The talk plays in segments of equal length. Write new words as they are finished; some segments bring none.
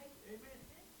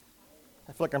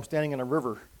I feel like I'm standing in a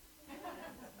river.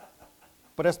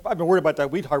 But I've been worried about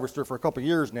that weed harvester for a couple of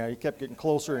years now. He kept getting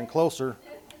closer and closer,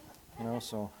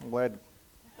 so I'm glad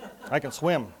I can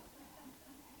swim.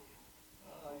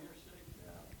 You're safe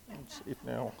now. I'm safe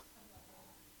now.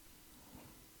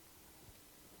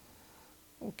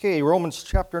 Okay, Romans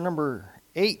chapter number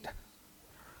 8.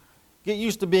 Get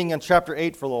used to being in chapter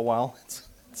 8 for a little while.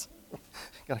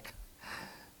 There's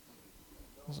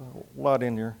a lot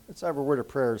in here. Let's have a word of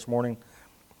prayer this morning.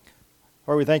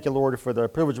 Lord, we thank you, Lord, for the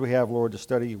privilege we have, Lord, to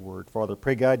study your word. Father,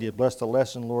 pray, God, you bless the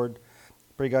lesson, Lord.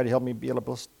 Pray, God, you help me be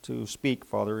able to speak,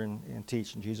 Father, and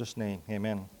teach. In Jesus' name,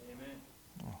 amen.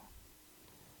 Amen.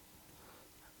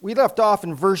 We left off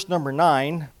in verse number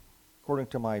 9, according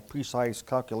to my precise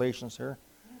calculations here.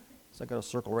 So I got a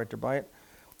circle right there by it.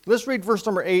 Let's read verse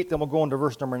number 8, then we'll go into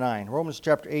verse number 9. Romans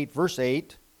chapter 8, verse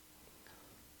 8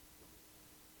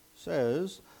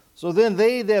 says, "So then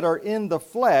they that are in the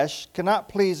flesh cannot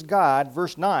please God,"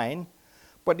 verse 9,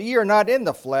 "but ye are not in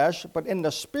the flesh, but in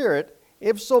the Spirit,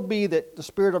 if so be that the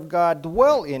Spirit of God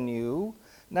dwell in you.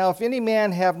 Now if any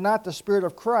man have not the Spirit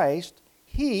of Christ,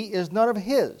 he is none of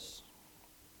his."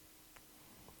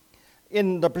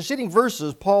 In the preceding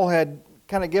verses, Paul had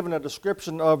kind of given a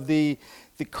description of the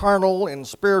carnal and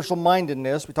spiritual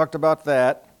mindedness. We talked about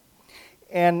that.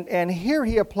 And here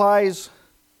he applies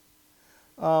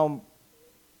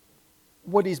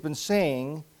what he's been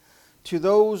saying to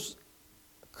those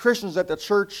Christians at the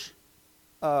church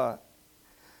at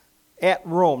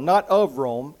Rome, not of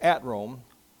Rome, at Rome,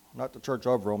 not the church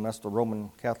of Rome, that's the Roman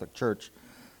Catholic Church.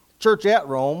 Church at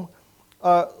Rome.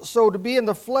 So to be in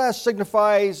the flesh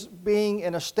signifies being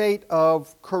in a state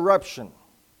of corruption.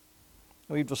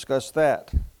 We've discussed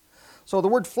that. So the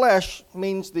word flesh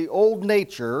means the old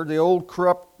nature, the old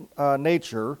corrupt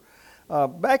nature.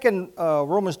 Back in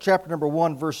Romans chapter number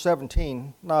 1, verse 7,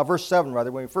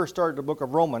 when we first started the book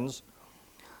of Romans,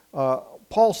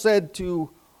 Paul said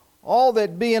to all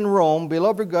that be in Rome,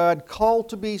 beloved of God, called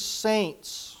to be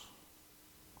saints.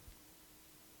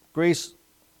 Grace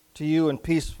to you and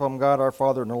peace from God our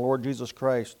Father and the Lord Jesus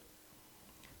Christ.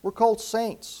 We're called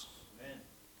saints. Amen.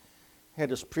 I had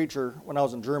this preacher when I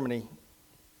was in Germany.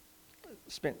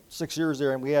 Spent 6 years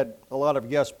there, and we had a lot of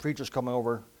guest preachers coming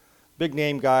over. Big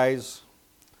name guys.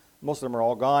 Most of them are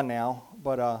all gone now.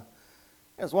 But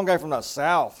there's one guy from the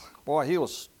South. Boy, he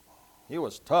was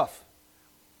tough.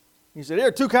 He said, there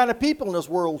are two kind of people in this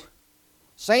world.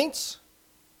 Saints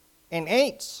and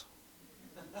ain'ts.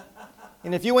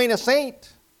 And if you ain't a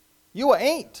saint, you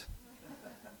ain't.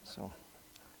 So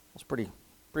that's pretty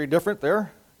different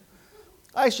there.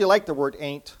 I actually like the word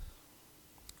ain't.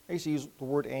 I used to use the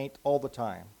word ain't all the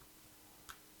time.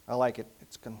 I like it.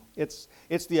 It's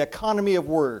the economy of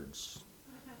words.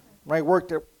 When I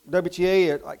worked at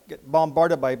WTA, I get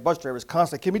bombarded by bus drivers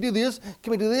constantly. Can we do this?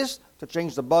 Can we do this? To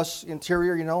change the bus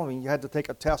interior, I mean, you had to take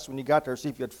a test when you got there, see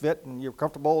if you'd fit and you're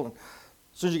comfortable. And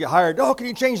as soon as you get hired, can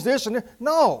you change this? And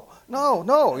no,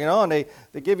 and they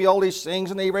give you all these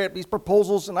things and they write up these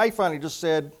proposals. And I finally just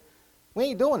said, we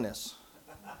ain't doing this.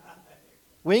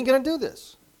 We ain't going to do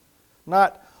this.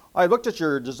 I looked at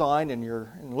your design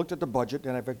and looked at the budget,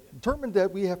 and I've determined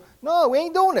that we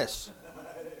ain't doing this.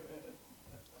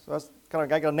 So that's kind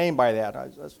of, I got a name by that.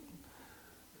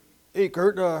 Hey,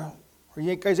 Kurt,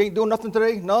 you guys ain't doing nothing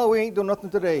today? No, we ain't doing nothing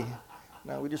today.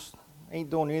 No, we just ain't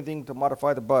doing anything to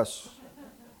modify the bus.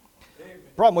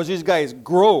 Problem was these guys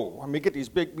grow. I mean,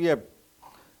 we have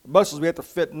buses, we have to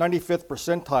fit 95th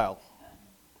percentile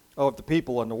of the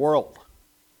people in the world.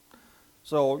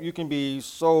 So you can be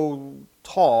so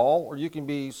tall, or you can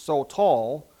be so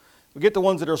tall. We get the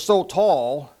ones that are so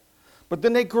tall, but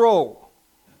then they grow.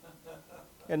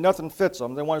 And nothing fits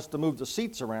them. They want us to move the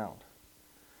seats around.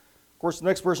 Of course, the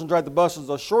next person drive the bus is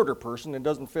a shorter person. It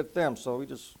doesn't fit them. So we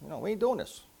just, we ain't doing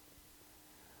this.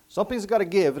 Something's got to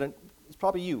give, and it's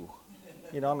probably you.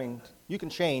 You can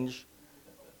change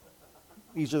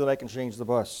easier than I can change the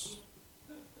bus.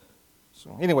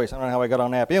 So anyways, I don't know how I got on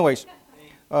that. But anyways,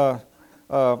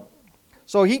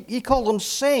 so he called them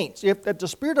saints. If the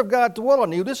Spirit of God dwell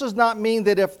on you, this does not mean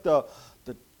that if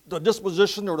the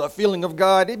disposition or the feeling of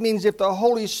God, it means if the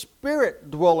Holy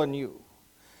Spirit dwell in you.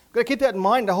 You've got to keep that in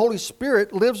mind. The Holy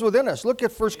Spirit lives within us. Look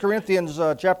at 1 Corinthians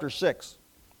chapter 6.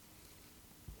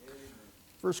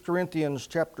 1 Corinthians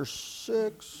chapter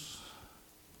 6.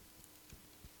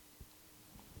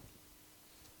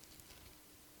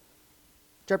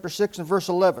 Chapter 6 and verse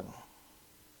 11.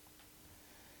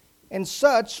 And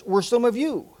such were some of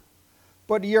you,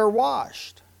 but ye are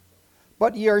washed,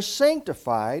 but ye are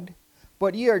sanctified,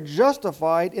 but ye are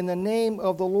justified in the name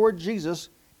of the Lord Jesus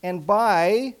and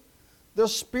by the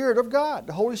Spirit of God,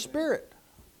 the Holy Spirit.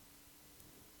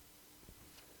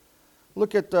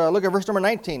 Look at verse number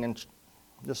 19 in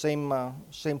the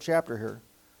same chapter here.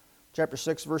 Chapter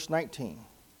 6, verse 19.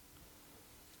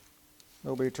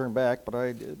 Nobody turned back, but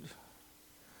I did.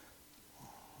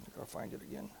 I'll find it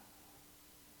again.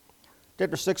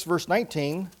 Chapter 6, verse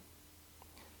 19.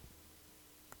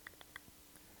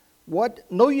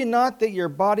 What? Know ye not that your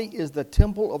body is the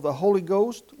temple of the Holy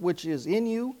Ghost, which is in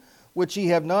you, which ye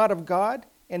have not of God,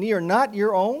 and ye are not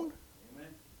your own? Amen.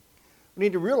 We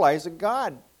need to realize that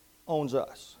God owns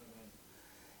us.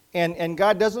 And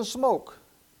God doesn't smoke.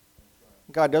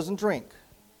 God doesn't drink.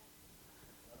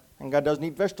 And God doesn't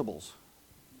eat vegetables.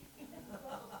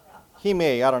 He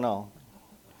may, I don't know.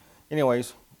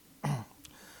 Anyways,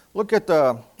 look at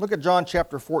John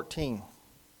chapter 14.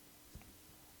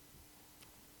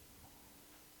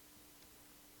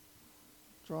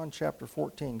 John chapter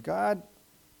 14. God,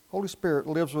 Holy Spirit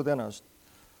lives within us.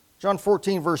 John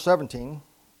 14, verse 17.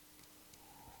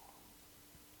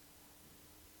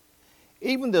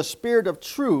 Even the Spirit of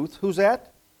truth, who's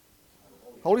that?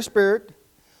 Holy Spirit,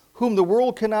 whom the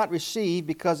world cannot receive,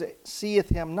 because it seeth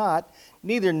him not,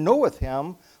 neither knoweth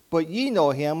him, but ye know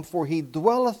him, for he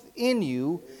dwelleth in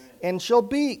you, and shall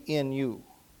be in you.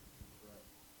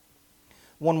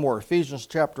 One more, Ephesians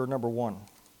chapter number 1.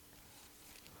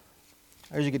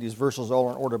 I usually get these verses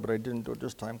all in order, but I didn't do it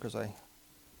this time because I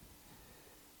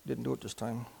didn't do it this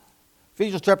time.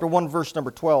 Ephesians chapter 1, verse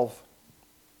number 12.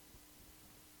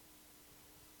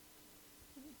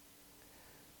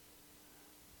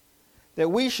 That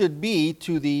we should be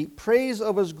to the praise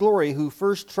of his glory, who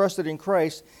first trusted in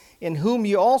Christ, in whom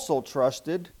ye also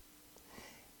trusted,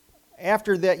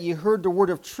 after that ye heard the word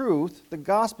of truth, the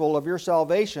gospel of your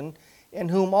salvation, in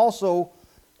whom also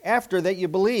after that ye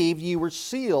believed, ye were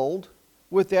sealed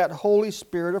with that Holy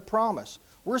Spirit of promise.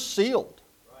 We're sealed.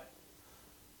 Right.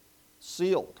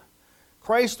 Sealed.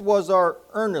 Christ was our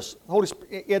earnest, Holy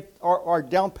Spirit, our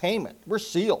down payment. We're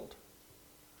sealed.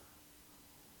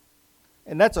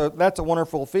 And that's a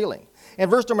wonderful feeling. And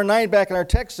verse number 9 back in our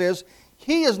text says,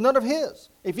 he is none of his.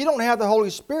 If you don't have the Holy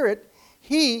Spirit,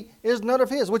 he is none of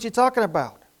his. What you talking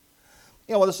about?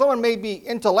 You know, whether someone may be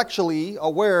intellectually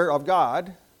aware of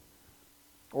God,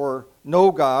 or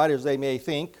know God as they may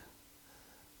think,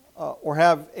 or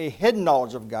have a hidden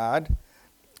knowledge of God,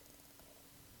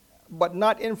 but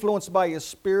not influenced by his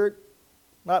Spirit,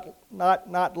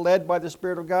 not led by the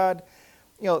Spirit of God.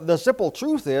 You know, the simple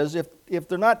truth is, if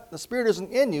they're not, the Spirit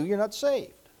isn't in you, you're not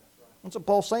saved. That's what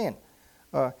Paul's saying.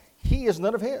 He is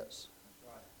none of his.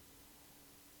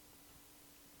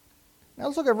 Now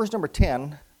let's look at verse number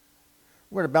 10.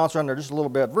 We're going to bounce around there just a little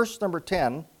bit. Verse number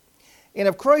 10. And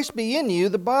if Christ be in you,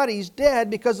 the body is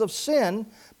dead because of sin,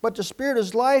 but the Spirit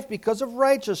is life because of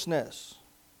righteousness.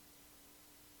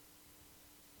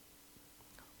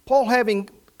 Paul having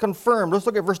confirmed, let's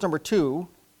look at verse number 2.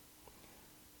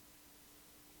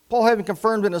 Paul having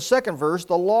confirmed in the second verse,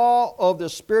 the law of the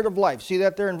Spirit of life. See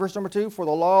that there in verse number 2? For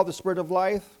the law of the Spirit of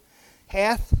life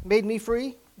hath made me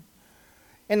free.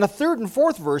 In the third and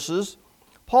fourth verses,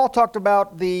 Paul talked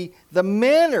about the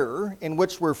manner in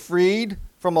which we're freed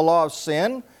from the law of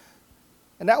sin,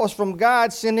 and that was from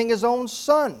God sending his own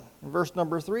Son, in verse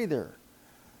number 3 there.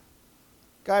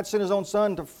 God sent his own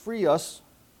Son to free us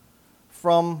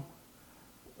from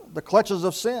the clutches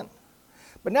of sin.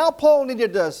 But now Paul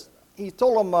needed to, he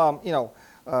told them,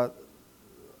 the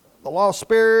law of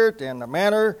Spirit and the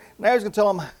manner. Now he's going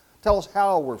to tell us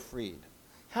how we're freed.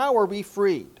 How are we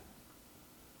freed?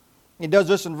 He does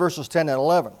this in verses 10 and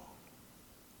 11.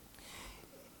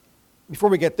 Before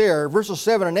we get there, verses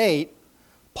 7 and 8,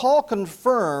 Paul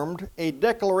confirmed a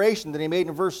declaration that he made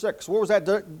in verse 6. What was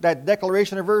that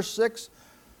declaration in verse 6?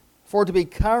 For to be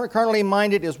carnally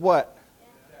minded is what?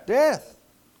 Death.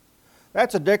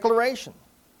 That's a declaration.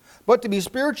 But to be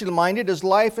spiritually minded is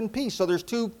life and peace. So there's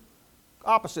two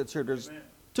opposites here. There's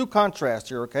two contrasts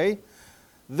here, okay?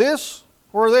 This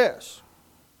or this.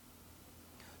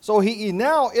 So he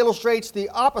now illustrates the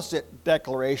opposite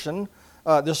declaration.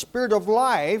 The Spirit of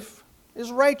life is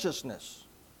righteousness.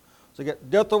 So you get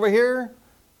death over here,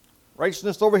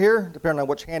 righteousness over here, depending on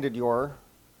which handed you are.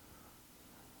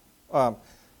 You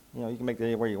can make that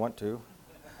anywhere you want to.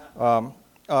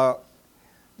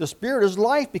 The Spirit is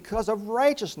life because of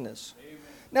righteousness. Amen.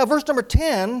 Now, verse number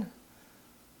 10,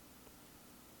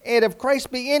 and if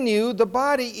Christ be in you, the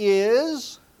body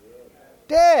is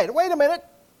dead. Wait a minute.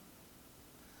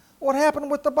 What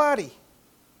happened with the body?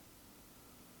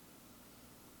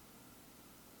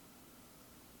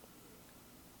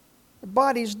 The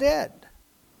body's dead.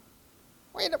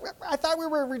 Wait, I thought we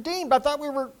were redeemed. I thought we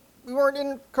weren't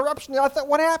in corruption. I thought,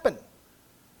 what happened?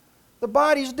 The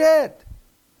body's dead.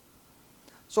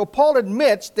 So Paul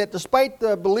admits that despite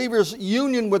the believer's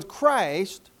union with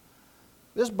Christ,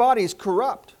 this body is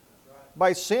corrupt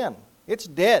by sin. It's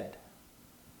dead.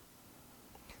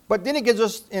 But then he gives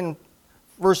us in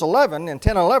verse 11, in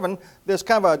 10 and 11, this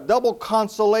kind of a double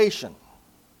consolation.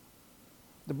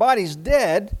 The body's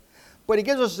dead, but he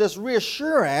gives us this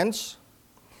reassurance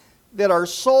that our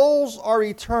souls are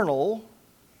eternal.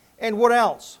 And what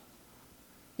else?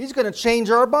 He's going to change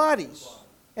our bodies.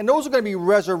 And those are going to be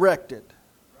resurrected.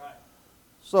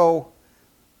 So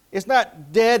it's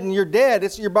not dead and you're dead.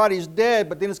 It's your body's dead,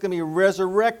 but then it's going to be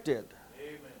resurrected.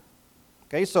 Amen.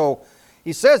 Okay, so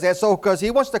he says that so because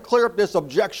he wants to clear up this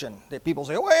objection that people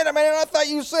say, wait a minute, I thought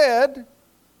you said.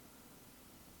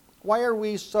 Why are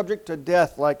we subject to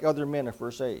death like other men if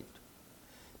we're saved?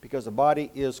 Because the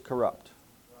body is corrupt.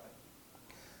 Right.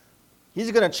 He's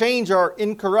going to change our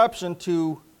corruption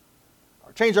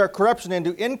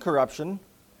into incorruption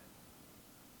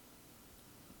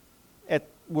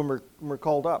when we're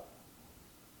called up.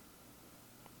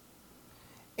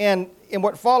 And in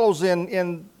what follows in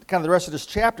kind of the rest of this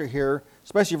chapter here,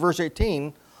 especially verse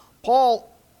 18, Paul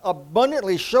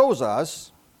abundantly shows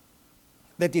us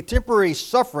that the temporary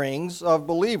sufferings of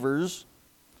believers,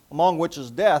 among which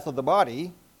is death of the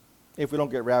body, if we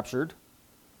don't get raptured,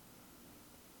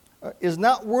 is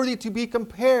not worthy to be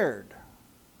compared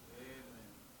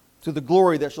to the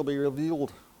glory that shall be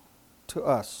revealed to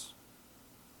us.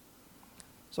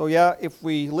 So yeah, if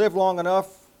we live long enough,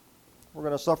 we're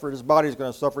going to suffer, this body is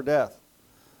going to suffer death.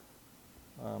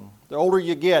 The older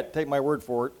you get, take my word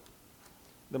for it,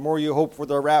 the more you hope for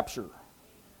the rapture.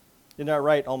 Isn't that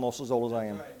right? Almost as old as I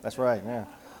am. That's right, yeah.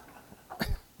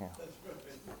 Yeah.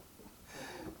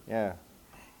 Yeah.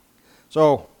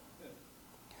 So,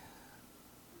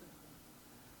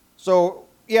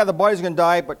 yeah, the body's going to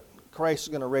die, but Christ is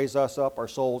going to raise us up, our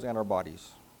souls and our bodies.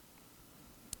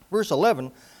 Verse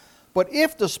 11, but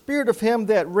if the spirit of him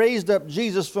that raised up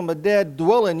Jesus from the dead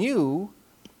dwell in you,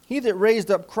 he that raised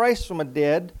up Christ from the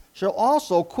dead shall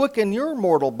also quicken your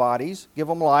mortal bodies, give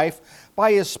them life,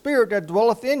 by his spirit that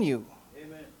dwelleth in you.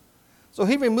 Amen. So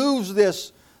he removes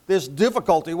this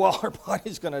difficulty while our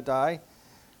body's going to die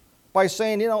by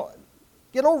saying,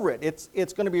 get over it.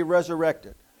 It's going to be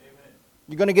resurrected. Amen.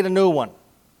 You're going to get a new one.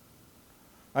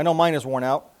 I know mine is worn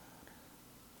out.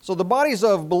 So the bodies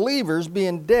of believers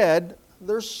being dead,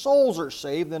 their souls are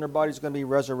saved, then their body's going to be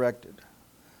resurrected.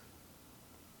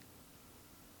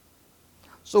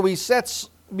 So he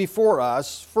sets before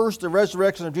us first the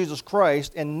resurrection of Jesus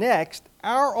Christ, and next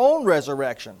our own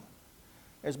resurrection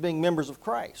as being members of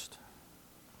Christ.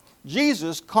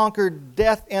 Jesus conquered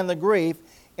death and the grave,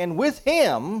 and with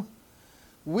him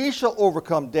we shall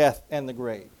overcome death and the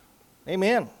grave.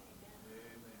 Amen.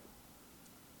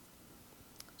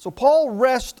 So Paul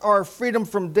rests our freedom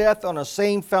from death on the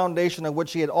same foundation on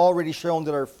which he had already shown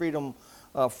that our freedom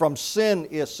from sin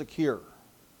is secure.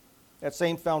 That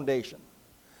same foundation.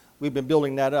 We've been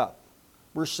building that up.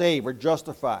 We're saved. We're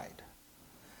justified.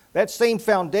 That same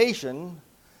foundation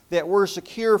that we're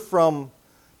secure from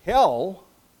hell,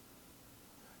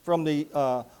 from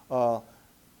the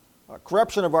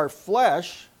corruption of our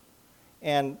flesh,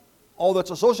 and all that's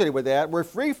associated with that, we're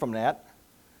free from that.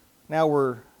 Now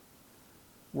we're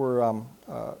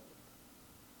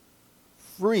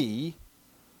free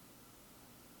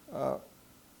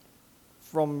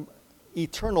from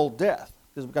eternal death,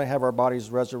 because we're going to have our bodies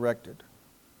resurrected.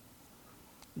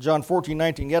 John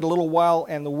 14:19, yet a little while,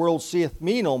 and the world seeth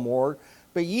me no more,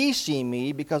 but ye see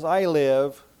me, because I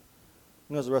live.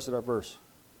 What's the rest of that verse?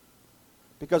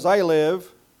 Because I live,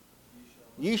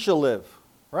 ye shall live.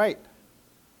 Right.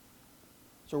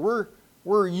 So we're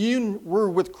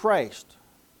with Christ.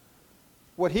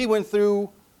 What he went through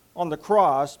on the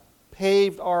cross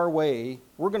paved our way.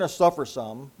 We're going to suffer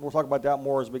some. We'll talk about that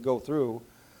more as we go through.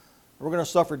 We're going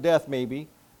to suffer death maybe,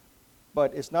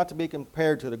 but it's not to be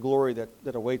compared to the glory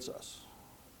that awaits us.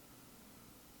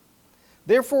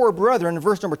 Therefore, brethren, in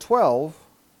verse number 12,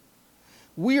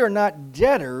 we are not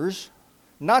debtors,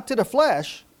 not to the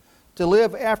flesh, to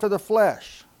live after the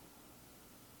flesh.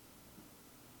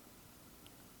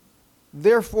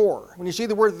 Therefore, when you see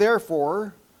the word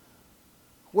therefore,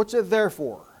 what's it there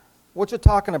for? What's it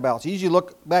talking about? So you usually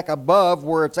look back above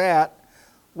where it's at.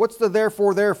 What's the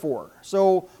therefore there for?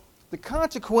 So the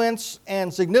consequence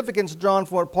and significance drawn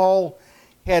from what Paul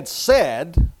had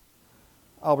said,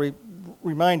 I'll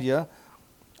remind you,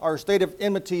 our state of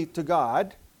enmity to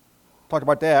God, talked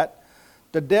about that,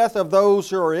 the death of those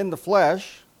who are in the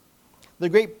flesh, the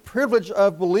great privilege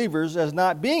of believers as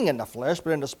not being in the flesh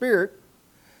but in the Spirit,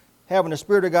 having the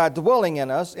Spirit of God dwelling in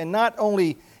us, and not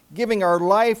only giving our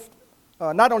life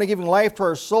not only giving life to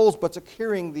our souls, but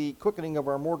securing the quickening of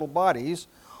our mortal bodies.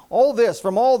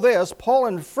 From all this, Paul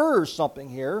infers something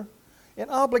here, an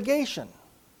obligation.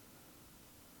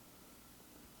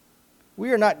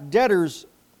 We are not debtors,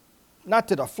 not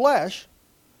to the flesh.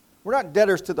 We're not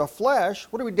debtors to the flesh.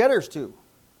 What are we debtors to?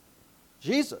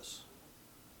 Jesus.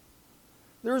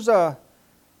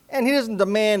 And he doesn't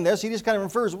demand this, he just kind of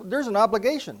infers, there's an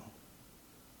obligation.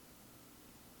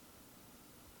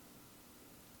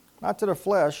 Not to the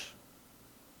flesh.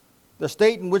 The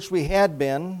state in which we had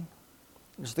been,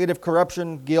 the state of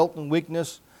corruption, guilt, and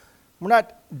weakness, we're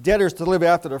not debtors to live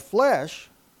after the flesh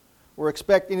or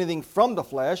expect anything from the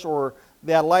flesh or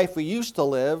that life we used to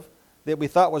live that we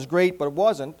thought was great but it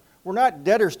wasn't. We're not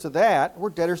debtors to that. We're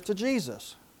debtors to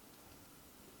Jesus.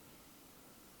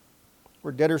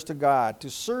 We're debtors to God, to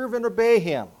serve and obey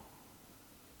Him.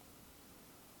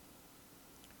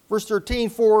 Verse 13,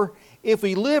 for if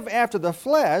we live after the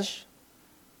flesh,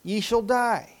 ye shall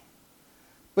die.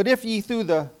 But if ye through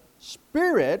the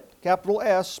Spirit, capital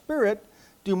S, Spirit,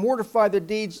 do mortify the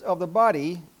deeds of the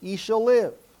body, ye shall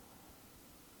live.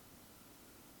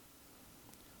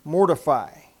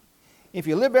 Mortify. If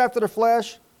you live after the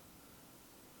flesh,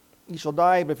 ye shall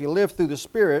die. But if you live through the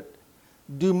Spirit,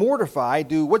 do mortify.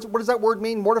 What does that word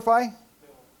mean, mortify?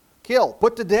 Kill.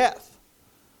 Put to death.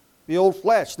 The old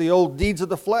flesh, the old deeds of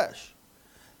the flesh.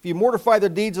 If you mortify the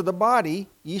deeds of the body,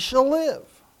 ye shall live.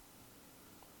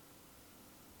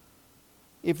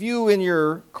 If you in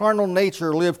your carnal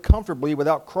nature live comfortably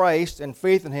without Christ and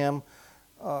faith in Him,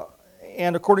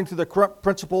 and according to the corrupt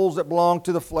principles that belong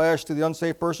to the flesh, to the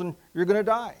unsaved person, you're going to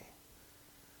die.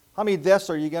 How many deaths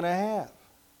are you going to have?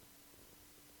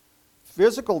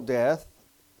 Physical death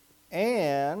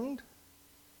and,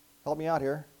 help me out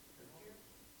here,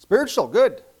 spiritual,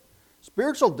 good.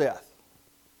 Spiritual death.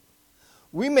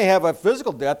 We may have a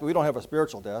physical death, but we don't have a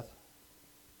spiritual death.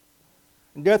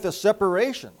 And death is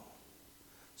separation.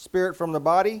 Spirit from the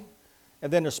body,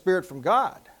 and then the spirit from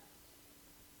God.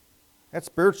 That's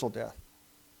spiritual death.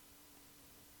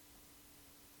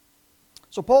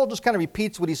 So Paul just kind of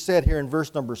repeats what he said here in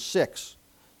verse number 6.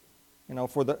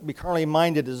 For to be carnally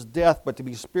minded is death, but to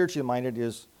be spiritually minded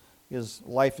is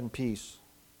life and peace.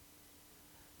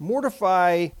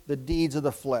 Mortify the deeds of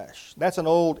the flesh. That's an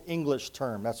old English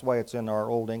term. That's why it's in our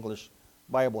old English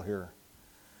Bible here.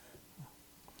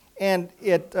 And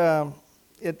it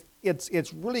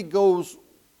really goes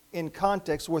in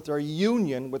context with our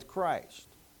union with Christ.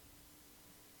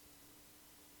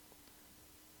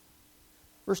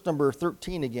 Verse number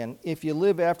 13 again. If you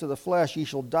live after the flesh, ye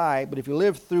shall die. But if you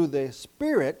live through the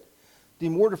Spirit, do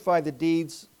mortify the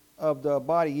deeds of the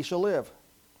body, ye shall live.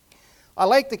 I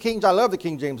love the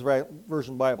King James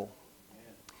Version Bible.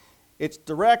 It's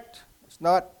direct. It's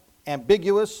not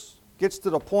ambiguous. Gets to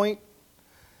the point.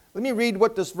 Let me read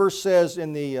what this verse says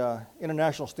in the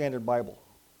International Standard Bible.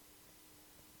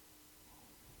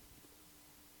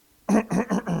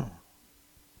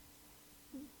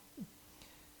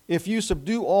 If you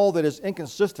subdue all that is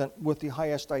inconsistent with the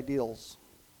highest ideals.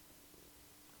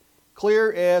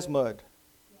 Clear as mud.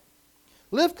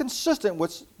 Live consistent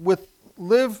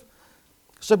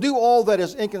subdue all that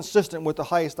is inconsistent with the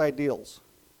highest ideals.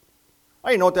 I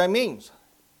don't even know what that means.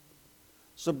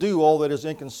 Subdue all that is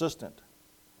inconsistent.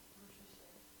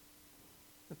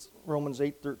 That's Romans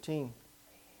 8:13.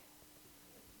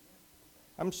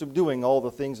 I'm subduing all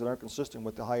the things that aren't consistent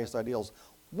with the highest ideals.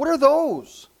 What are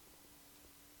those?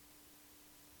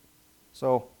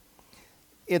 So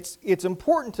it's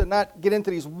important to not get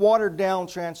into these watered down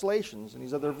translations and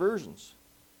these other versions.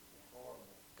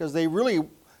 Because they really,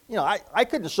 I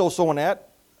couldn't show someone that.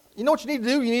 You know what you need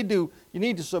to do? You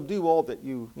need to subdue all that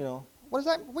what is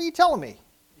that? What are you telling me?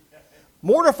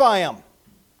 Mortify them.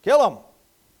 Kill them.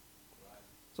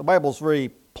 So the Bible's very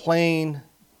plain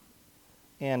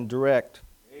and direct.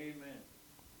 Amen.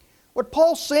 What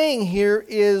Paul's saying here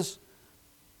is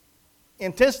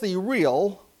intensely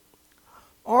real.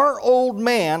 Our old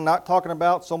man, not talking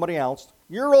about somebody else,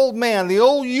 your old man, the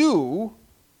old you,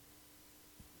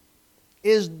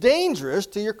 is dangerous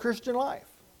to your Christian life.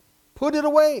 Put it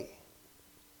away.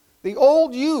 The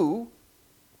old you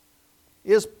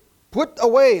is put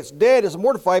away. It's dead, it's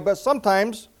mortified, but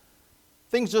sometimes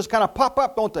things just kind of pop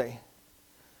up, don't they?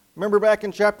 Remember back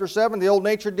in chapter 7, the old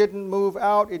nature didn't move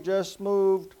out, it just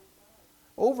moved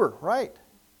over, right?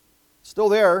 Still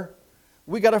there.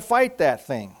 We got to fight that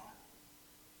thing.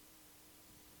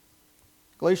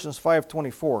 Galatians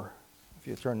 5:24, if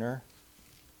you turn there.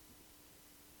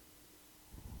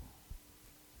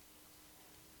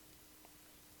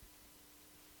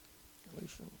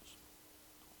 Galatians.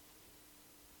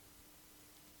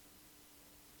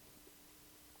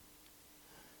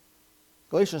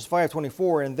 Galatians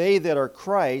 5:24, and they that are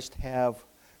Christ have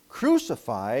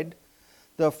crucified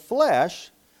the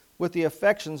flesh with the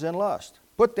affections and lust.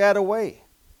 Put that away.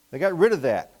 They got rid of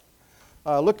that.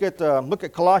 Look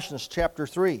at Colossians chapter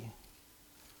 3.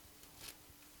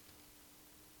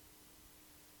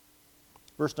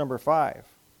 Verse number 5.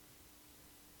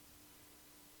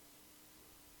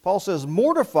 Paul says,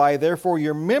 mortify therefore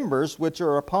your members which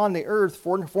are upon the earth,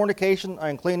 fornication,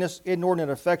 uncleanness, inordinate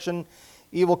affection,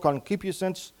 evil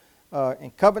concupiscence,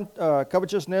 and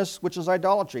covetousness, which is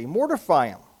idolatry. Mortify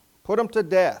them. Put them to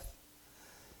death.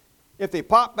 If they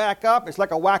pop back up, it's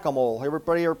like a whack-a-mole.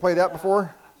 Everybody ever play that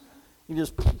before? You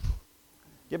just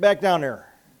get back down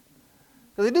there.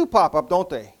 Because they do pop up, don't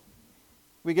they?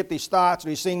 We get these thoughts,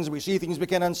 these things, we see things we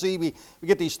can't unsee. We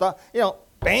get these thoughts,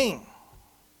 bang.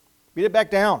 Beat it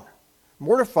back down.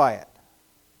 Mortify it.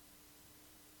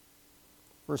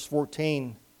 Verse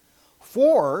 14.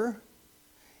 For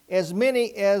as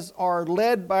many as are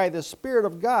led by the Spirit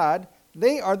of God,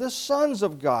 they are the sons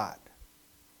of God.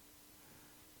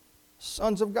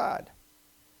 Sons of God.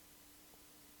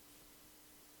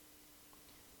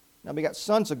 Now we got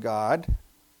sons of God.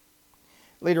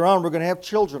 Later on, we're going to have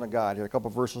children of God here, a couple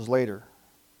of verses later.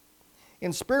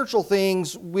 In spiritual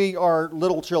things, we are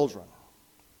little children.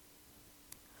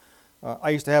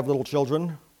 I used to have little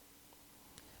children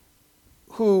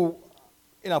who,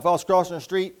 if I was crossing the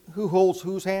street, who holds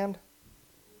whose hand?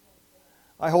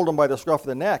 I hold them by the scruff of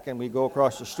the neck and we go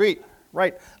across the street.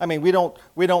 Right? I mean, we don't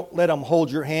let them hold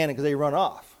your hand because they run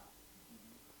off.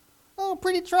 Oh,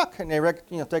 pretty truck, and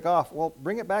they take off. Well,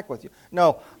 bring it back with you.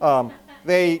 No,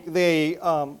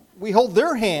 we hold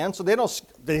their hand so they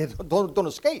don't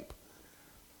escape.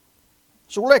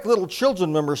 So we're like little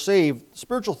children when we're saved.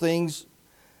 Spiritual things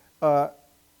are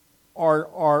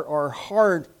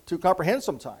hard to comprehend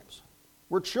sometimes.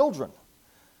 We're children.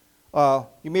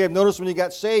 You may have noticed when you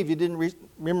got saved, you didn't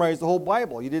memorize the whole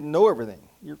Bible. You didn't know everything.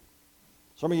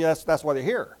 Some of you, that's why they're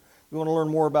here. We want to learn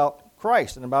more about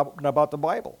Christ and about the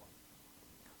Bible.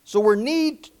 So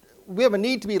we have a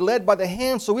need to be led by the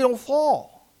hand so we don't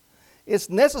fall. It's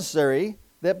necessary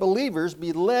that believers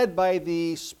be led by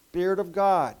the Spirit of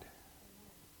God.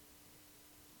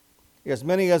 As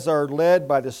many as are led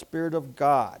by the Spirit of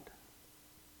God,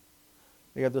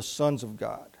 they are the sons of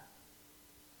God.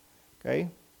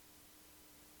 Okay?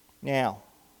 Now,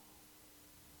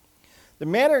 the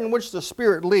manner in which the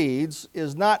Spirit leads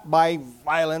is not by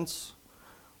violence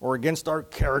or against our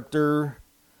character,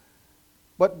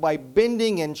 but by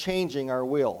bending and changing our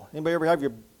will. Anybody ever have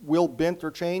your will bent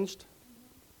or changed?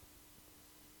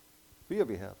 A few of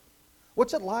you have.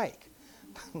 What's it like?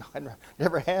 No, I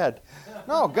never had.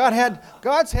 No,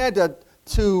 God's had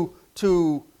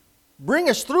to bring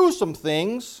us through some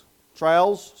things,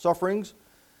 trials, sufferings,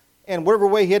 and whatever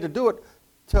way He had to do it,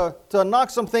 to knock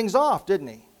some things off, didn't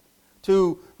He?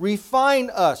 To refine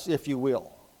us, if you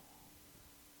will.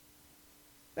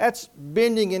 That's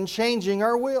bending and changing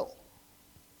our will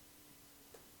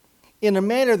in a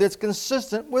manner that's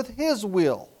consistent with His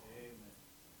will. Amen.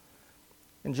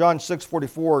 In John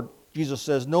 6:44, Jesus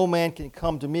says, no man can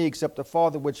come to me except the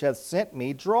Father which hath sent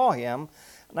me draw him,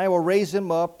 and I will raise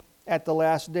him up at the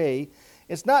last day.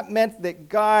 It's not meant that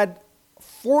God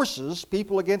forces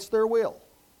people against their will.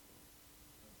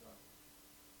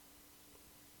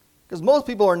 Because most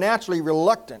people are naturally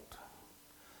reluctant.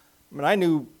 I mean, I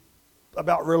knew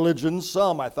about religion,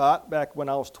 some I thought, back when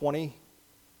I was 20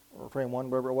 or 21,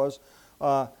 whatever it was.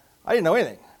 I didn't know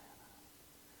anything.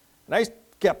 And I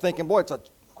kept thinking, boy,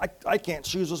 I can't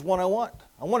choose this one I want.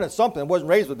 I wanted something. I wasn't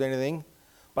raised with anything,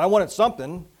 but I wanted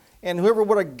something. And whoever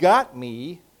would have got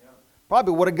me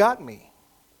probably would have got me.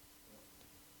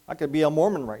 I could be a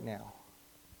Mormon right now,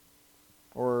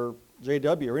 or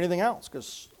JW, or anything else,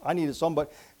 because I needed somebody.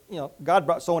 God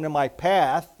brought someone in my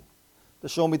path to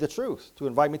show me the truth, to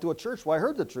invite me to a church where I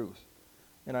heard the truth.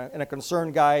 And a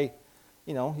concerned guy,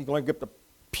 you can only grip the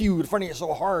pew in front of you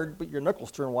so hard, but your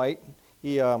knuckles turn white.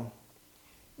 He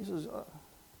says,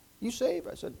 you saved?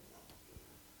 I said,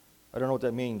 I don't know what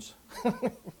that means.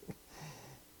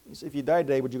 He said, if you died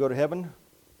today, would you go to heaven?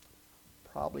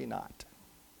 Probably not.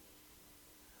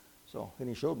 So then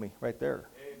he showed me right there.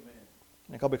 Amen.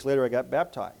 And a couple weeks later, I got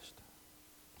baptized.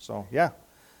 So, yeah.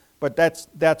 But that's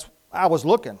I was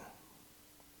looking.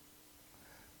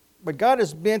 But God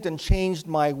has bent and changed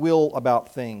my will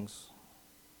about things.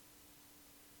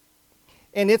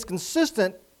 And it's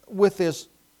consistent with this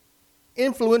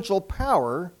influential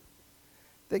power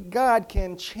that God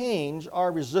can change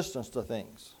our resistance to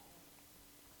things.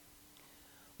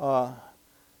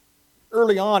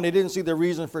 Early on, they didn't see the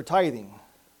reason for tithing.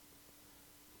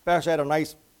 Pastor had a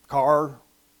nice car,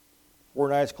 wore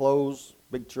nice clothes,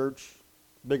 big church,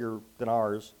 bigger than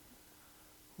ours.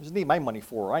 What does he need my money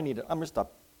for? I'm in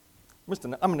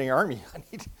the army.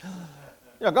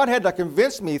 God had to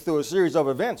convince me through a series of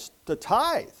events to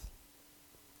tithe.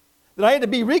 Then I had to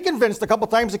be reconvinced a couple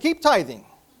times to keep tithing.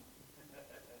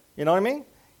 You know what I mean?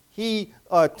 He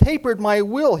tapered my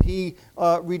will. He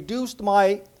reduced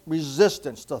my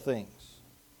resistance to things.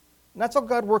 And that's how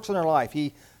God works in our life.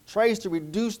 He tries to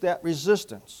reduce that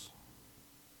resistance.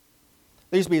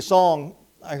 There used to be a song,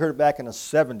 I heard it back in the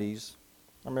 70s.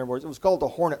 I remember it was called the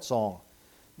Hornet Song.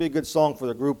 Be a good song for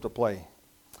the group to play.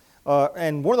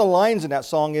 And one of the lines in that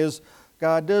song is,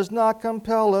 God does not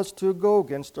compel us to go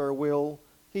against our will.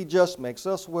 He just makes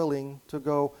us willing to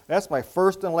go. That's my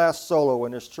first and last solo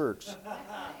in this church.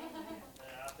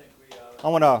 I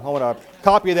want to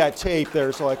copy that tape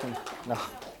there so I can.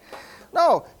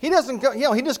 No, he doesn't.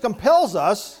 He just compels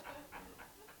us.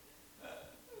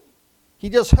 He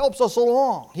just helps us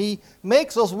along. He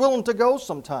makes us willing to go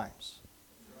sometimes.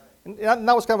 And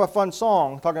that was kind of a fun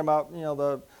song, talking about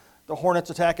the hornets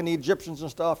attacking the Egyptians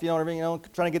and stuff. You know what I mean?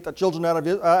 Trying to get the children out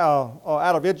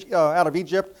of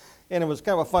Egypt. And it was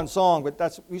kind of a fun song, but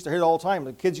we used to hear it all the time.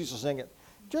 The kids used to sing it.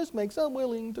 Just makes us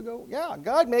willing to go. Yeah,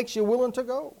 God makes you willing to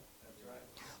go. That's right.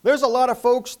 There's a lot of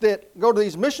folks that go to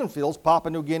these mission fields,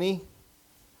 Papua New Guinea.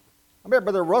 I bet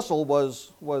Brother Russell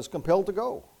was compelled to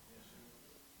go.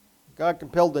 God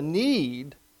compelled the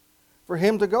need for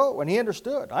him to go, and he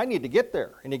understood. I need to get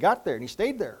there, and he got there, and he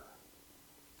stayed there.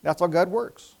 That's how God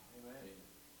works.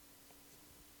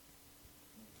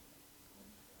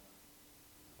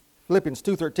 Philippians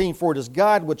 2:13, for it is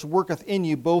God which worketh in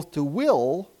you both to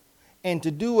will and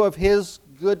to do of his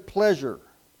good pleasure.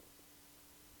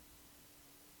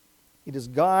 It is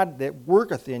God that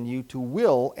worketh in you to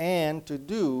will and to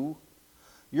do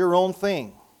your own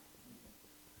thing.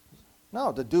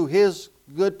 No, to do his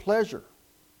good pleasure.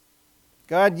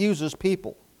 God uses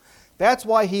people. That's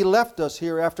why he left us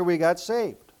here after we got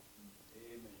saved.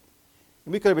 Amen.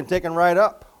 And we could have been taken right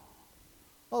up.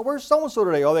 Oh, where's so-and-so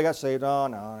today? Oh, they got saved. Oh,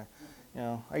 no.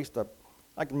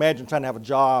 I can imagine trying to have a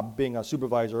job being a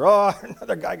supervisor. Oh,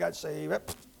 another guy got saved.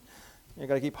 You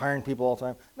got to keep hiring people all the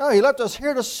time. No, he left us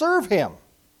here to serve him.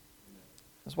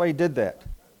 That's why he did that.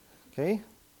 Okay?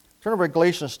 Turn over to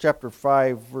Galatians chapter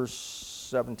 5, verse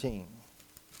 17.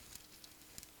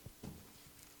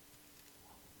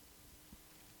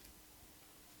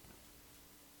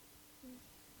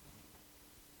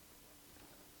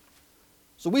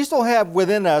 So we still have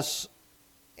within us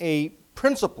a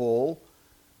principle,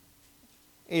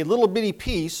 a little bitty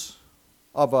piece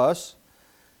of us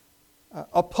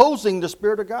opposing the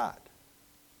Spirit of God.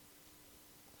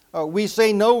 We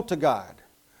say no to God,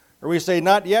 or we say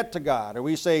not yet to God, or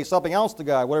we say something else to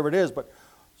God, whatever it is, but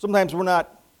sometimes we're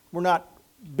not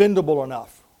bendable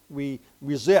enough. We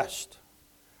resist.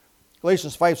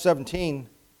 Galatians 5:17,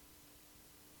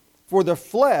 for the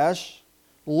flesh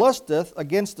lusteth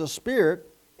against the Spirit,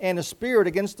 and the Spirit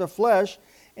against the flesh,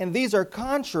 and these are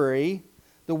contrary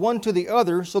the one to the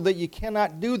other, so that you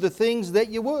cannot do the things that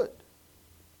you would.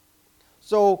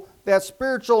 So that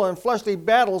spiritual and fleshly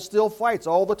battle still fights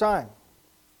all the time.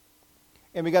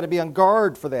 And we got to be on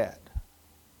guard for that.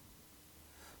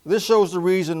 This shows the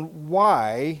reason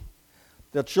why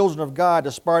the children of God,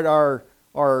 despite our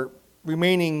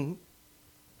remaining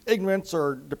ignorance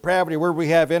or depravity, where we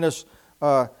have in us,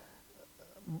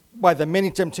 by the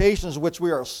many temptations which we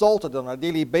are assaulted on a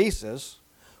daily basis,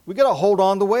 we got to hold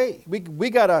on the way. We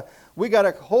got to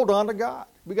hold on to God.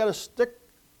 We got to stick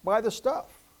by the stuff.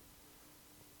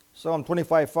 Psalm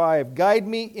 25:5, guide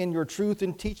me in your truth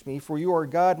and teach me, for you are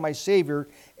God, my Savior,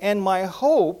 and my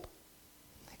hope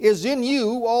is in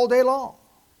you all day long.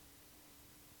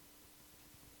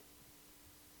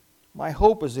 My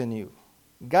hope is in you.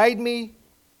 Guide me,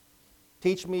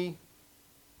 teach me,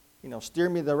 steer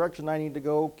me the direction I need to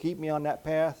go, keep me on that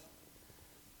path.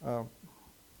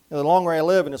 The longer I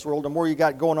live in this world, the more you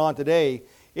got going on today,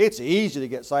 it's easy to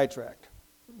get sidetracked.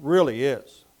 It really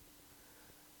is.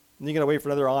 And you got to wait for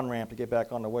another on-ramp to get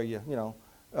back on the way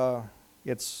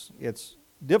it's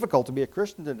difficult to be a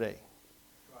Christian today.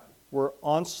 Right. We're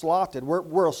onslaughted.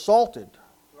 We're assaulted.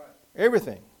 Right.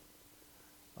 Everything.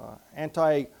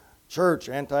 Anti-church,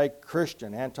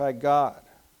 anti-Christian, anti-God.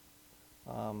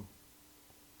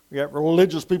 We got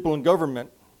religious people in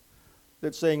government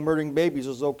that's saying murdering babies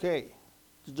is okay.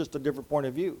 It's just a different point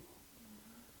of view.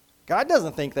 God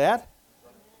doesn't think that.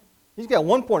 He's got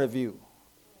one point of view.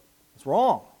 It's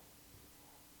wrong.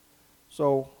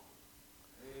 So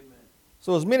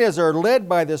as many as are led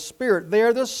by the Spirit, they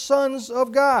are the sons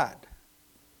of God.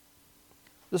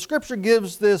 The Scripture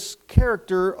gives this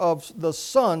character of the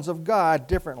sons of God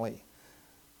differently.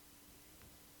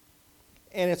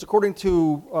 and it's according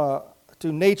to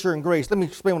nature and grace. Let me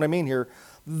explain what I mean here.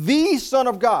 The Son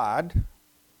of God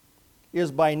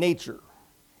is by nature.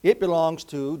 It belongs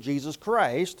to Jesus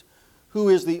Christ, who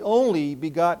is the only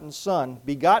begotten Son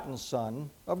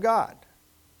of God.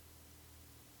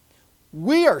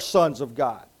 We are sons of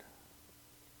God.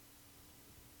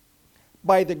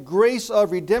 By the grace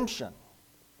of redemption,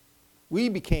 we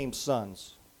became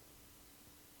sons.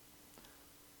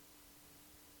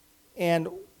 And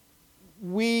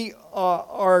we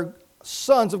are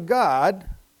sons of God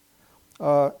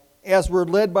as we're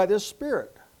led by this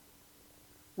Spirit.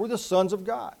 We're the sons of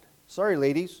God. Sorry,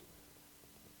 ladies.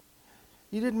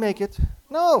 You didn't make it.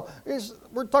 No,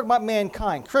 we're talking about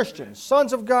mankind, Christians,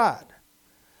 sons of God.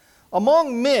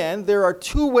 Among men, there are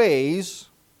two ways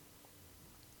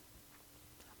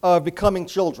of becoming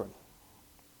children.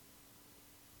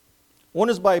 One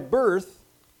is by birth.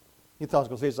 You thought I was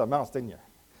going to say something else, didn't you?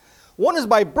 One is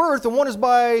by birth and one is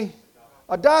by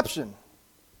adoption.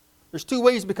 There's two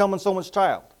ways of becoming someone's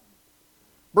child.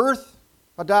 Birth,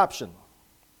 adoption.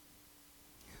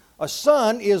 A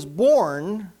son is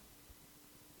born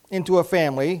into a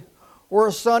family, or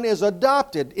a son is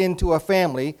adopted into a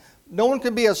family. No one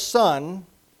can be a son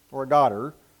or a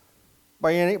daughter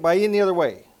by any other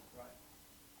way.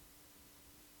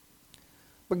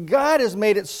 But God has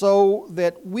made it so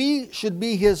that we should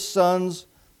be His sons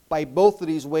by both of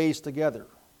these ways together.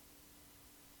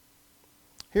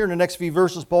 Here in the next few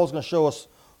verses, Paul's going to show us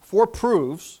 4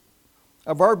 proofs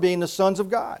of our being the sons of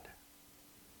God.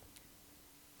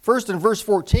 First, in verse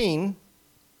 14,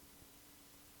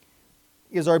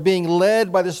 is our being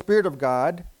led by the Spirit of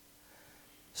God.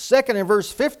 Second, in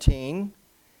verse 15,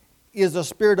 is the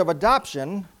spirit of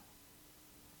adoption,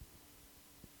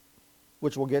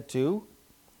 which we'll get to,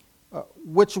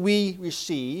 which we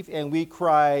receive, and we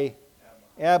cry,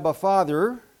 Abba,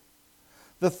 Father.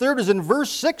 The third is in verse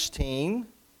 16,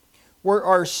 where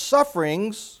our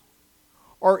sufferings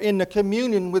are in the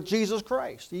communion with Jesus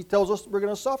Christ. He tells us we're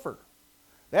going to suffer.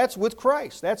 That's with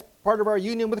Christ. That's part of our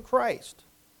union with Christ.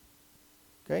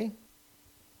 Okay?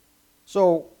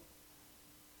 So,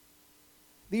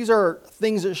 these are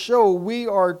things that show we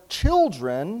are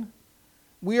children,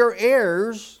 we are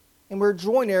heirs, and we're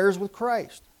joint heirs with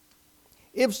Christ.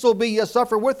 If so be ye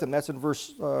suffer with Him. That's in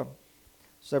verse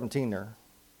 17 there.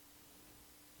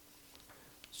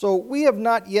 So we have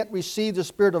not yet received the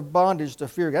spirit of bondage to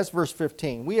fear. That's verse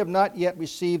 15. We have not yet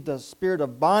received the spirit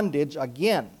of bondage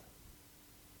again.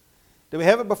 Did we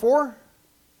have it before?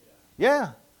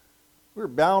 Yeah. We were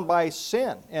bound by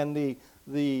sin and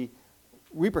the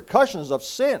repercussions of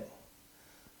sin.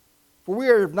 For we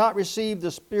have not received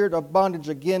the spirit of bondage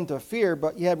again to fear,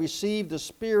 but ye have received the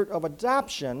spirit of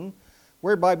adoption,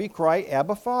 whereby we cry,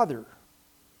 Abba, Father.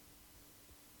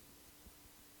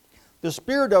 The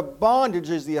spirit of bondage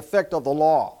is the effect of the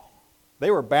law. They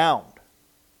were bound,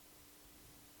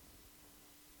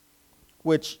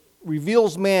 which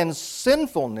reveals man's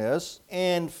sinfulness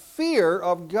and fear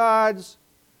of God's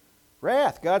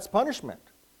wrath, God's punishment.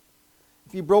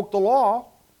 If you broke the law,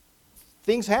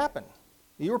 things happened.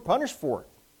 You were punished for it.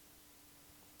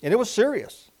 And it was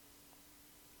serious.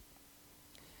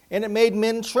 And it made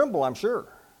men tremble, I'm sure.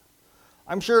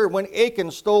 I'm sure when Achan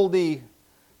stole the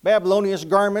Babylonian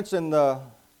garments and the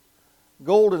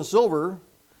gold and silver,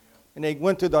 and they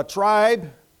went to the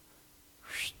tribe,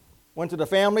 went to the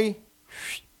family,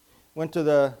 went to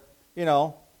the,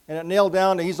 and it nailed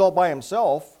down that he's all by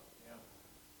himself.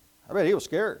 I bet he was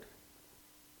scared.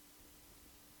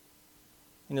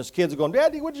 And his kids are going,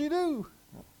 Daddy, what'd you do?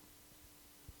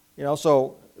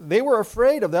 So they were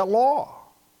afraid of that law.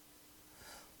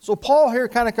 So Paul here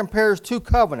kind of compares two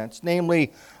covenants,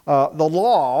 namely the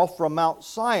law from Mount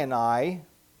Sinai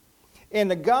and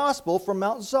the gospel from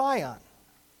Mount Zion.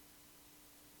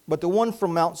 But the one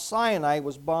from Mount Sinai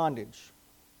was bondage.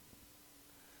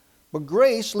 But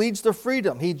grace leads to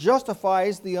freedom. He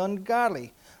justifies the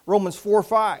ungodly. Romans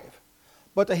 4:5.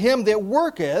 But to him that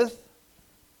worketh,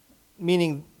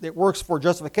 meaning that works for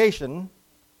justification,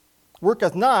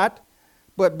 worketh not,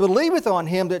 but believeth on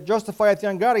him that justifieth the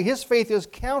ungodly, his faith is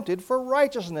counted for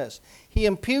righteousness. He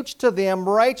imputes to them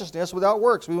righteousness without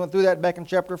works. We went through that back in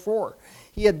chapter 4.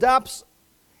 He adopts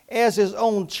as his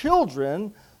own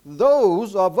children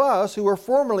those of us who were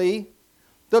formerly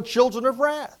the children of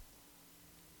wrath.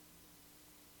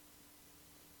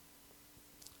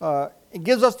 It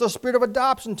gives us the spirit of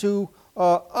adoption to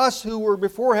us who were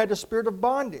before had the spirit of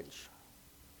bondage.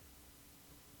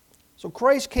 So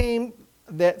Christ came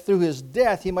that through his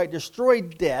death he might destroy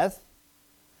death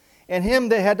and him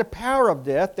that had the power of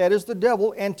death, that is the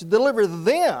devil, and to deliver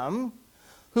them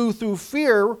who through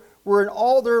fear were in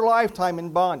all their lifetime in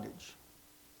bondage.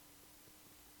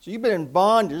 So you've been in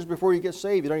bondage before you get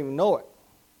saved. You don't even know it.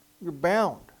 You're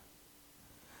bound.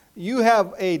 You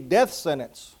have a death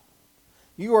sentence.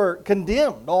 You are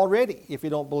condemned already if you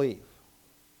don't believe.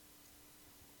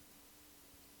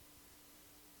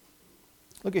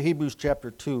 Look at Hebrews chapter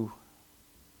 2.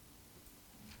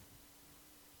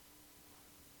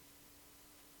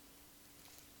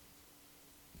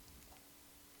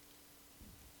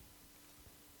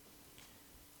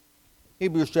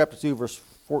 Hebrews chapter 2, verse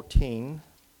 14.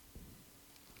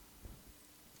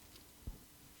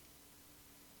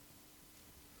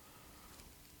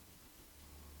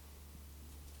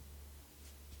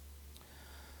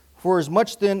 For as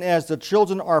much then as the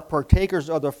children are partakers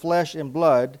of the flesh and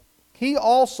blood, he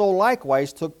also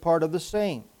likewise took part of the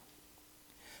same,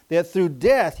 that through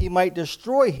death he might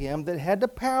destroy him that had the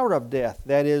power of death,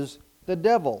 that is, the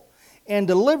devil, and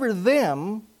deliver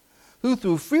them who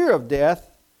through fear of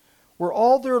death were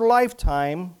all their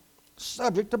lifetime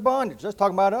subject to bondage. That's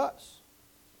talking about us.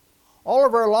 All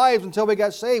of our lives until we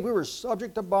got saved, we were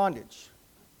subject to bondage.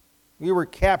 We were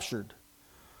captured.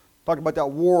 Talking about that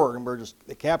war, and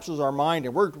it captures our mind,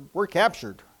 and we're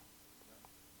captured.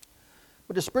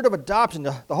 But the spirit of adoption,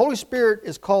 the Holy Spirit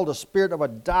is called a spirit of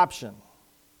adoption.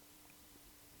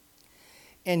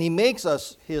 And he makes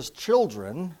us his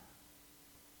children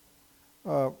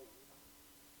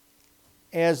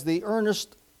as the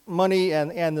earnest money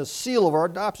and the seal of our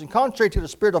adoption. Contrary to the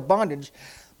spirit of bondage,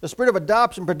 the spirit of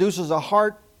adoption produces a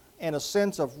heart and a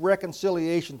sense of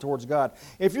reconciliation towards God.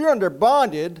 If you're under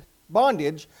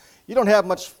bondage, you don't have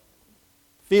much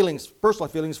personal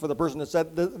feelings for the person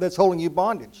that's holding you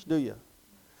bondage, do you?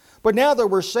 But now that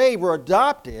we're saved, we're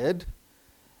adopted,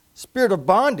 spirit of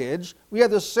bondage, we have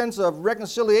this sense of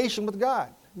reconciliation with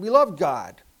God. We love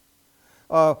God.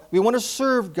 We want to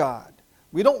serve God.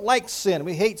 We don't like sin.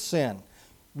 We hate sin.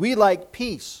 We like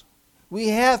peace. We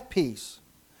have peace.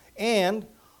 And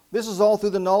this is all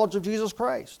through the knowledge of Jesus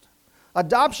Christ.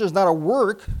 Adoption is not a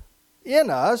work in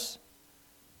us.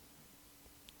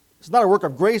 It's not a work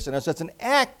of grace in us. It's an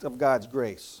act of God's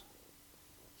grace.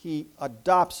 He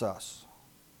adopts us.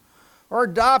 Our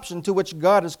adoption, to which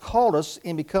God has called us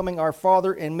in becoming our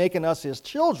Father and making us His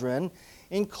children,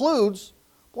 includes,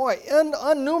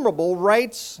 innumerable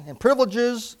rights and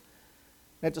privileges,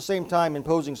 and at the same time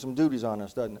imposing some duties on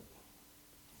us, doesn't it?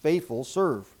 Faithful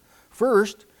serve.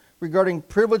 First, regarding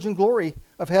privilege and glory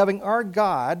of having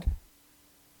God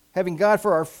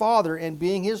for our Father and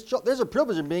being His child. There's a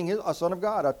privilege in being a son of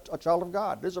God, a child of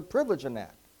God. There's a privilege in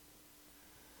that.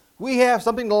 We have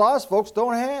something the lost folks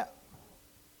don't have.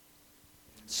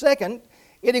 Second,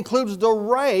 it includes the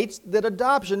rights that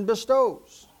adoption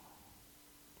bestows.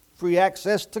 Free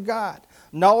access to God,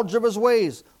 knowledge of His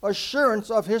ways,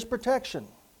 assurance of His protection.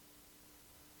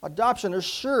 Adoption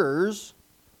assures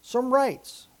some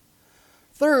rights.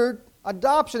 Third,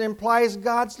 adoption implies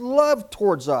God's love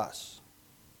towards us.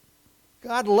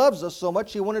 God loves us so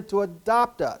much He wanted to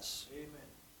adopt us. Amen.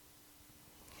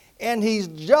 And He's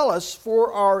jealous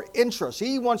for our interests.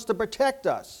 He wants to protect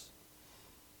us.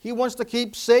 He wants to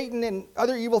keep Satan and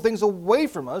other evil things away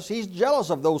from us. He's jealous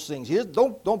of those things. He says,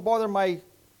 don't bother my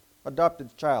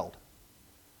adopted child.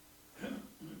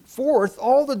 Fourth,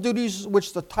 all the duties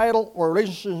which the title or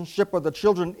relationship of the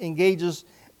children engages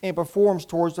and performs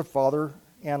towards the Father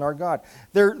and our God.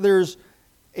 There's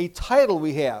a title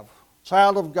we have,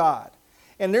 child of God.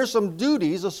 And there's some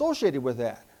duties associated with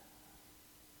that.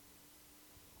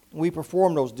 We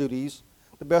perform those duties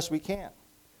the best we can.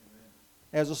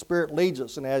 As the Spirit leads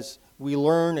us and as we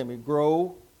learn and we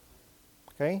grow.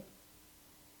 Okay?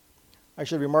 I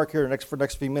should remark here for the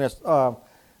next few minutes.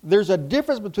 There's a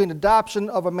difference between adoption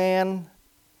of a man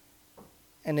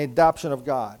and the adoption of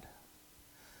God.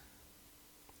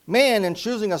 Man, in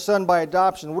choosing a son by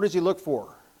adoption, what does he look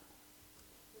for?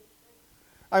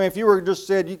 I mean, if you were just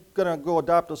said you're going to go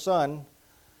adopt a son,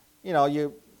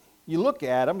 you look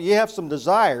at him, you have some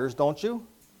desires, don't you?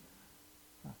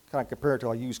 Kind of compare it to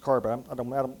a used car, but I don't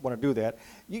want to do that.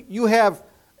 You have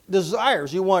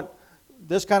desires. You want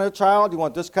this kind of child. You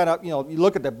want this kind of, you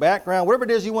look at the background. Whatever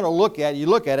it is you want to look at, you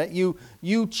look at it.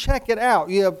 You check it out.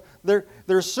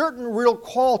 There's certain real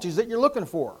qualities that you're looking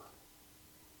for.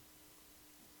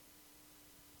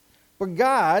 But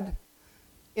God,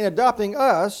 in adopting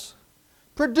us,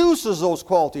 produces those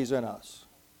qualities in us.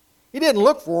 He didn't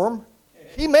look for them.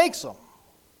 He makes them.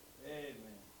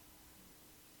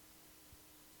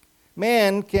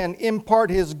 Man can impart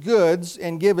his goods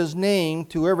and give his name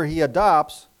to whoever he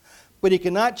adopts, but he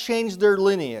cannot change their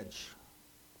lineage.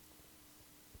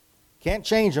 Can't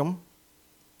change them.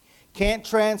 Can't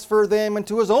transfer them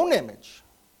into his own image.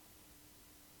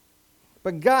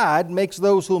 But God makes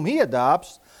those whom he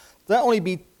adopts not only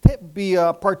be be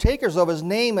partakers of His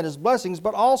name and His blessings,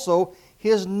 but also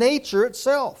His nature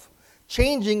itself,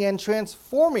 changing and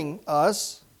transforming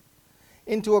us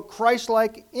into a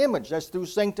Christ-like image. That's through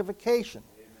sanctification.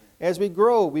 Amen. As we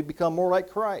grow, we become more like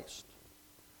Christ.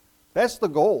 That's the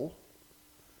goal.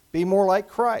 Be more like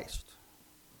Christ.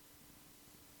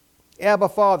 Abba,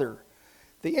 Father.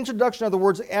 The introduction of the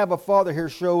words Abba, Father here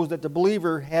shows that the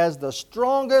believer has the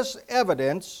strongest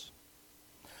evidence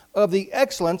of the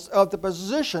excellence of the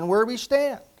position where we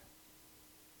stand.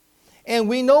 And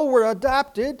we know we're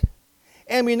adopted,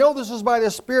 and we know this is by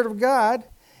the Spirit of God,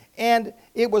 and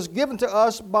it was given to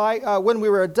us by when we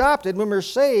were adopted, when we were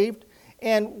saved,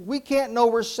 and we can't know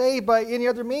we're saved by any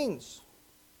other means.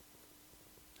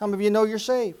 How many of you know you're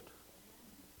saved?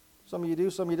 Some of you do,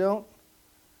 some of you don't.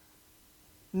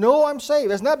 No, I'm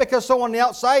saved. It's not because someone on the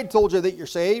outside told you that you're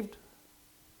saved.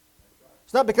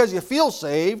 It's not because you feel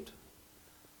saved.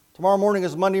 Tomorrow morning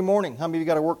is Monday morning. How many of you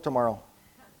got to work tomorrow?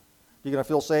 You going to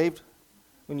feel saved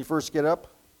when you first get up?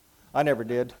 I never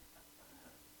did.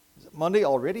 Is it Monday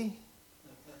already?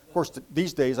 Of course,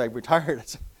 these days I retired.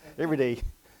 It's every day.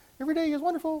 Every day is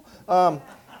wonderful. In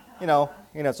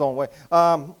its own way.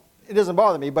 It doesn't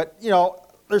bother me, but,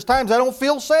 there's times I don't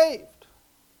feel saved.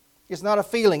 It's not a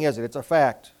feeling, is it? It's a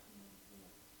fact.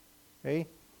 Okay?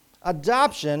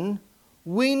 Adoption,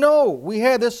 we know. We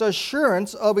have this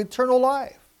assurance of eternal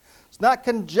life. It's not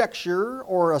conjecture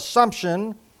or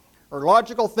assumption or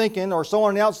logical thinking or someone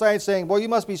on the outside saying, well, you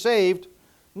must be saved.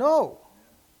 No.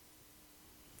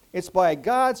 It's by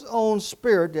God's own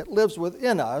Spirit that lives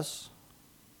within us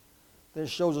that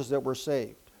shows us that we're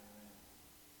saved.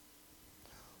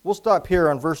 We'll stop here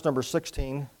on verse number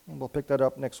 16, and we'll pick that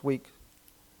up next week.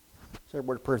 Say a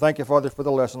word of prayer. Thank you, Father, for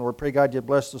the lesson. Lord, pray God you'd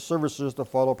bless the services to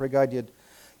follow. Pray God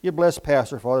you'd bless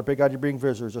Pastor, Father. Pray God you'd bring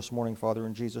visitors this morning, Father,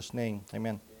 in Jesus' name.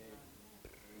 Amen.